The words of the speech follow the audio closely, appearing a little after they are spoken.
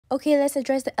Okay, let's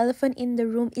address the elephant in the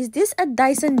room. Is this a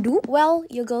Dyson DOOP? Well,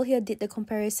 your girl here did the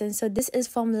comparison. So this is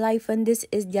from Lifen. This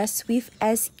is their Swift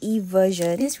SE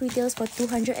version. This retails for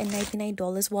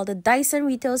 $299 while the Dyson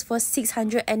retails for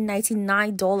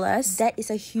 $699. That is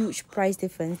a huge price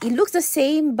difference. It looks the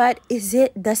same, but is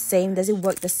it the same? Does it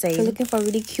work the same? If you're looking for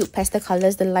really cute pastel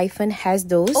colors, the Lifen has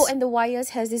those. Oh, and the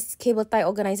wires has this cable tie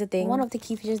organizer thing. One of the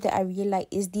key features that I really like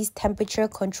is this temperature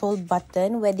control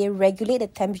button where they regulate the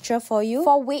temperature for you.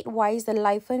 For weight wise, the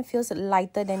Lifen feels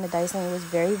lighter than the Dyson. It was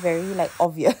very like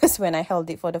obvious when I held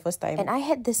it for the first time. And I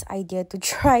had this idea to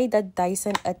try the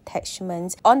Dyson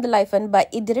attachments on the Lifen, but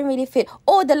it didn't really fit.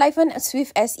 Oh, the Lifen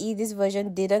Swift SE, this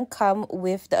version didn't come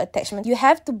with the attachment. You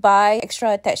have to buy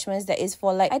extra attachments that is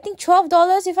for like, I think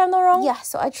 $12 if I'm not wrong. Yeah,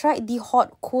 so I tried the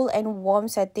hot, cool and warm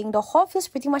setting. The hot feels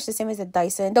pretty much the same as the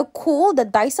Dyson. The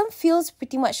Dyson feels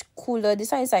pretty much cooler.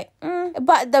 This one is like,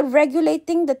 but the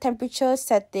regulating the temperature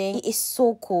setting is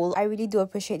so cool. I really do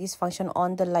appreciate this function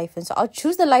on the Lifen. So I'll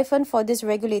choose the Lifen for this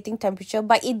regulating temperature,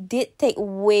 but it did take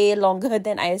way longer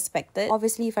than I expected.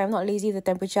 Obviously, if I'm not lazy with the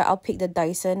temperature, I'll pick the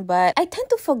Dyson, but I tend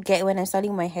to forget when I'm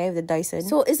styling my hair with the Dyson.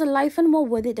 So is the Lifen more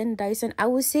worth it than Dyson? I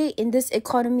would say in this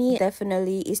economy,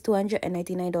 definitely is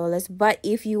 $299. But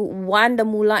if you want the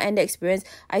moolah and the experience,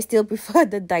 I still prefer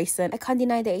the Dyson. I can't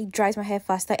deny that it dries my hair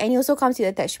faster and it also comes with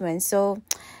attachments. So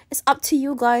it's up to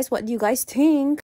you guys. What do you guys think?